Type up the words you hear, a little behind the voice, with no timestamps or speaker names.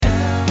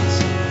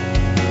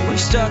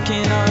stuck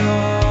in our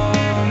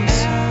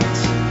homes,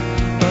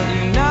 but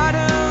you're not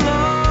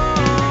alone.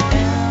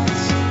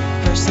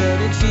 First let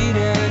it feed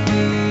at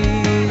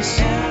peace,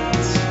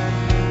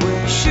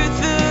 where you shoot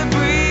the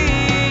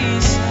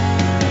breeze.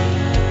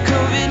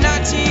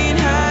 COVID-19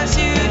 has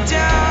you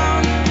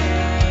down,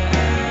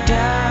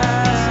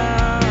 down.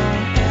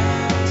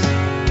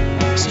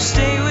 So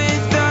stay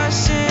with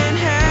us and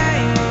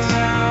hang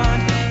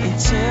around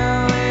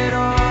until it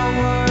all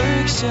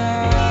works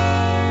out.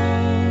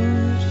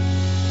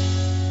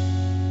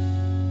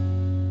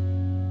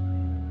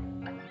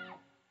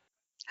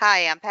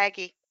 Hi, I'm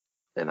Peggy.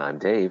 And I'm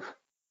Dave.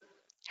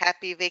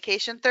 Happy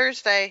Vacation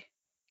Thursday.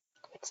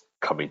 It's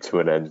coming to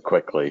an end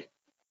quickly.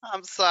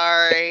 I'm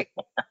sorry.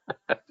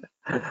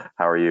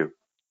 How are you?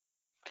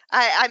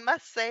 I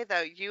must say,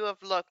 though, you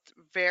have looked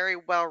very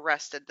well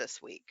rested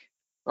this week.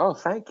 Oh,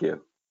 thank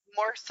you.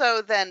 More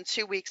so than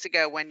 2 weeks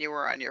ago when you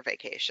were on your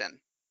vacation.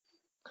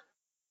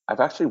 I've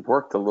actually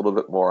worked a little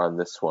bit more on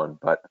this one,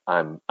 but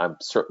I'm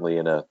certainly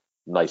in a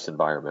nice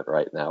environment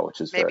right now,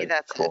 which is Maybe very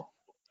that's cool.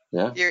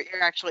 Yeah.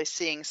 You're actually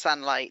seeing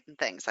sunlight and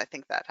things. I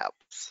think that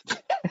helps.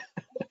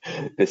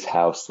 This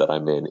house that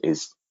I'm in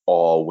is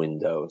all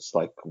windows.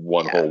 Like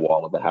one Yeah. whole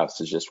wall of the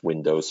house is just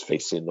windows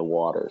facing the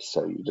water.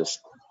 So you're just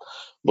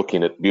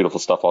looking at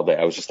beautiful stuff all day.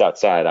 I was just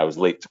outside. I was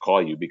late to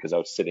call you because I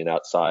was sitting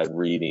outside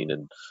reading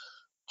and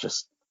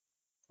just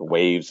the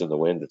waves and the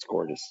wind. It's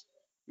gorgeous.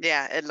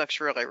 Yeah, it looks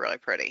really, really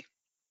pretty.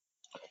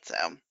 So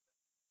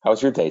How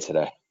was your day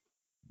today?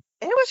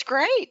 it was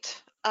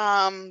great.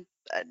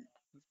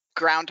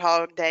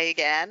 Groundhog Day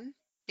again,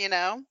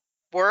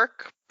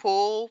 work,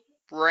 pool,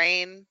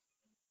 rain,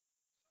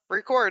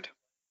 record.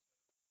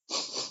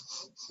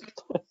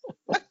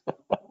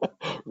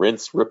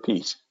 Rinse,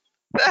 repeat.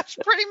 That's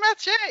pretty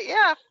much it.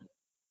 Yeah.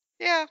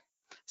 Yeah.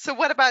 So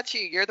what about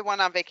you? You're the one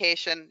on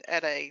vacation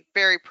at a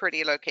very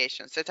pretty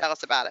location. So tell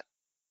us about it.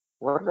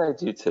 What did I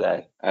do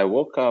today? I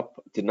woke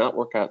up, did not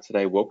work out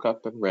today, woke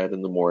up and read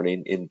in the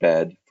morning in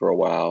bed for a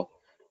while.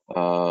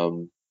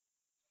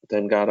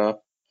 Then got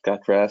up,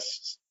 got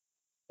dressed,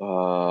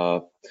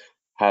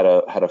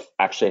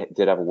 actually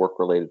did have a work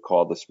related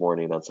call this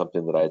morning on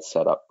something that I had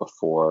set up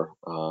before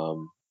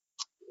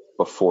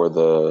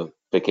the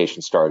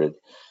vacation started.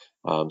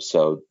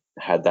 So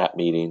had that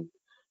meeting,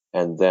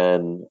 and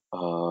then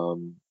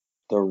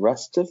the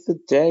rest of the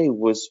day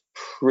was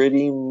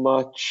pretty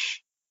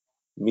much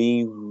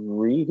me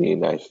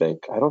reading, I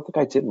think. I don't think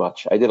I did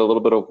much. I did a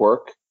little bit of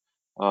work,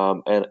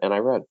 and I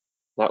read.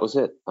 That was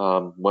it.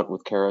 Went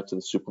with Kara to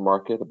the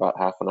supermarket about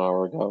half an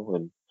hour ago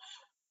and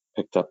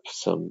picked up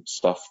some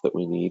stuff that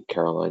we need.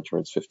 Caroline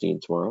turns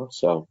 15 tomorrow,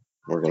 so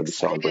we're going to be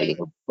celebrating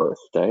her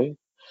birthday.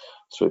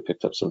 So we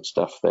picked up some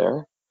stuff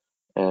there.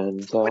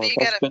 And What do you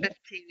that's get a been it.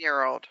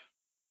 15-year-old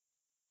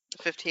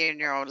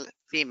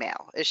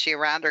female? Is she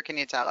around or can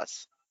you tell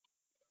us?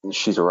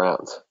 She's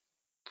around.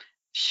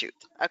 Shoot.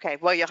 Okay,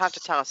 well, you'll have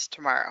to tell us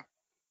tomorrow.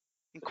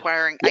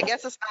 Inquiring. Yeah. I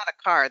guess it's not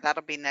a car.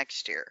 That'll be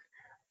next year.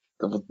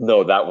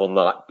 No, that will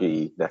not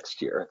be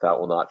next year. That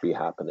will not be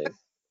happening.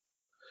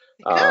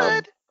 It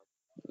could.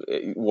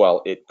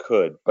 Well, it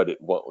could, but it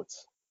won't.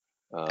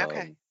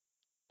 Okay.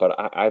 But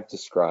I've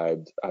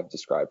described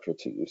her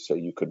to you, so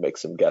you could make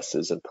some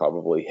guesses and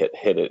probably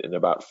hit it in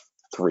about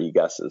 3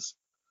 guesses.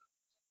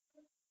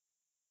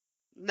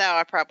 No,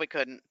 I probably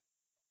couldn't.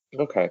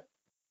 Okay.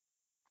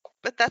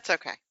 But that's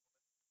okay.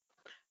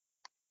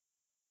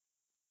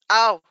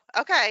 Oh,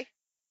 okay.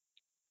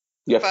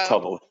 You have to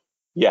tell me.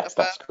 Yes,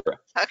 that's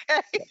correct.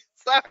 Okay.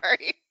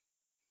 Sorry.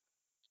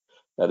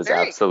 That is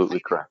Very absolutely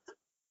exciting. correct.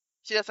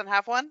 She doesn't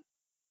have one?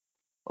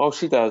 Oh,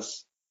 she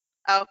does.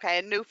 Okay,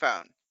 a new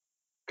phone.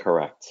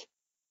 Correct.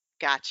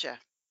 Gotcha.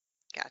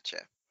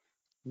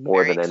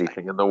 More Very than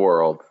anything in the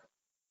world.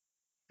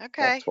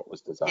 Okay. That's what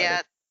was decided.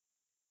 Yeah,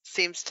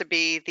 seems to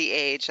be the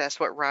age. That's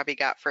what Robbie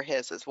got for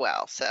his as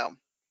well. So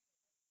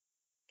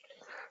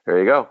there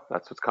you go.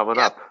 That's what's coming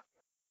up.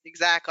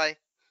 Exactly.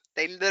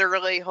 They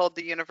literally hold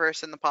the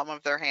universe in the palm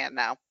of their hand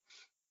now.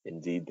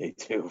 Indeed they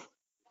do.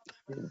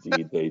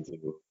 Indeed they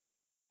do.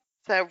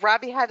 So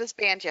Robbie had his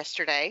band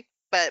yesterday,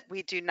 but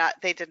they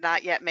did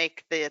not yet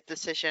make the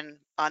decision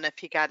on if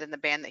he got in the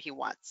band that he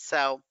wants.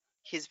 So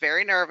he's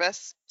very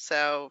nervous.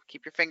 So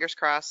keep your fingers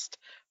crossed.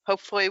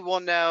 Hopefully we'll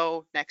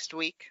know next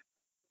week.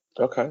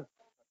 Okay.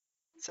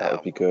 So that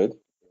would be good.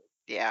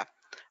 Yeah.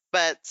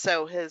 But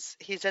so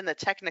he's in the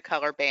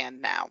Technicolor band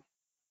now.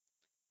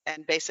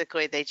 And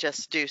basically they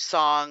just do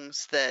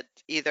songs that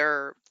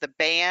either the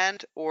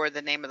band or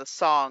the name of the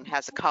song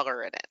has a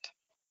color in it.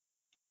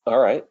 All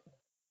right.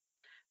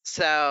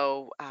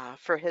 So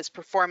for his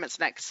performance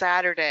next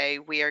Saturday,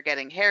 we are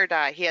getting hair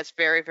dye. He has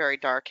very, very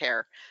dark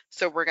hair.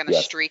 So we're going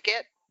to streak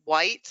it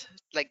white,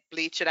 like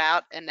bleach it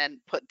out, and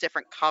then put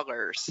different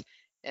colors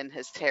in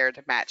his hair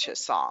to match his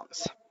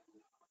songs.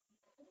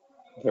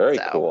 Very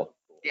cool.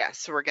 Yeah,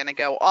 so we're going to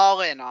go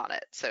all in on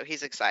it. So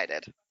he's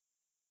excited.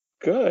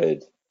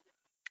 Good.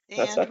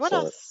 That's And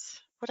excellent.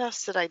 what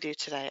else did I do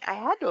today? I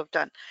had to have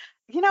done.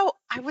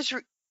 I was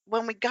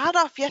when we got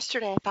off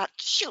yesterday, I thought,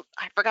 shoot,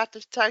 I forgot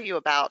to tell you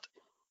about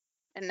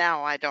And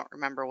now I don't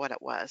remember what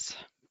it was.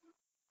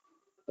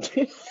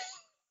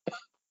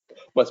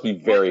 Must be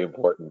very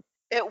important.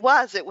 It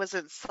was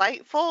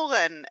insightful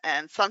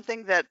and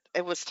something that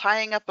it was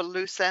tying up a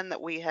loose end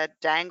that we had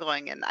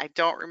dangling, and I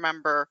don't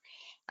remember.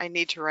 I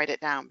need to write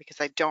it down because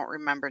I don't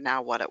remember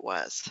now what it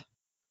was.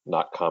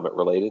 Not comet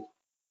related?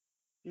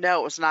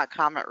 No, it was not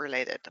comet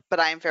related, but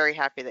I am very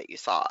happy that you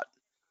saw it.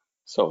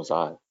 So was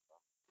I.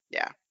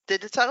 Yeah.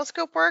 Did the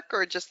telescope work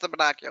or just the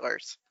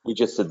binoculars? We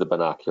just did the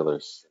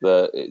binoculars.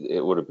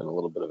 It would have been a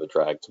little bit of a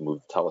drag to move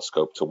the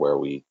telescope to where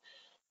we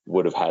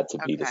would have had to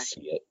be to Okay.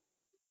 see it.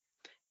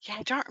 Yeah,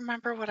 I don't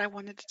remember what I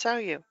wanted to tell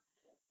you.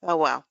 Oh,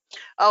 well.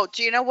 Oh,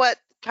 do you know what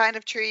kind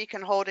of tree you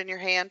can hold in your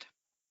hand?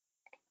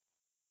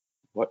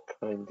 What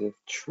kind of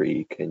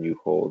tree can you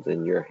hold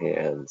in your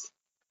hands?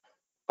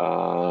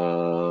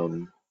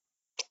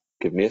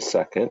 Give me a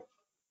second.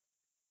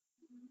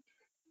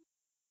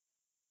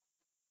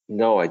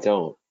 No, I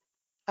don't.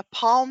 A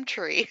palm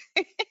tree.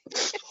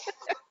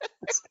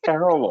 It's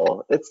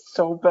terrible. It's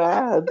so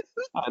bad.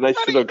 And I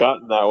should have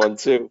gotten that one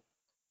too.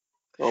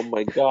 Oh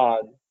my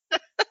God.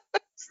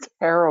 It's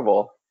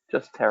terrible.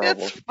 Just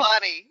terrible. It's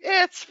funny.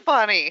 It's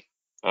funny.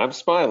 I'm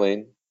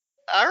smiling.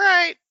 All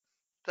right.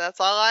 That's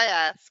all I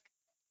ask.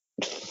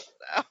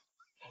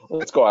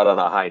 Let's go out on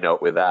a high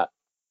note with that.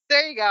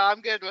 There you go.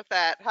 I'm good with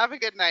that. Have a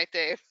good night,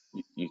 Dave.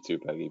 You too,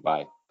 Peggy.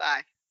 Bye.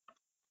 Bye.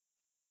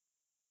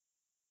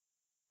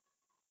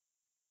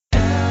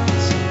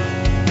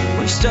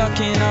 We're stuck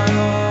in our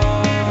home.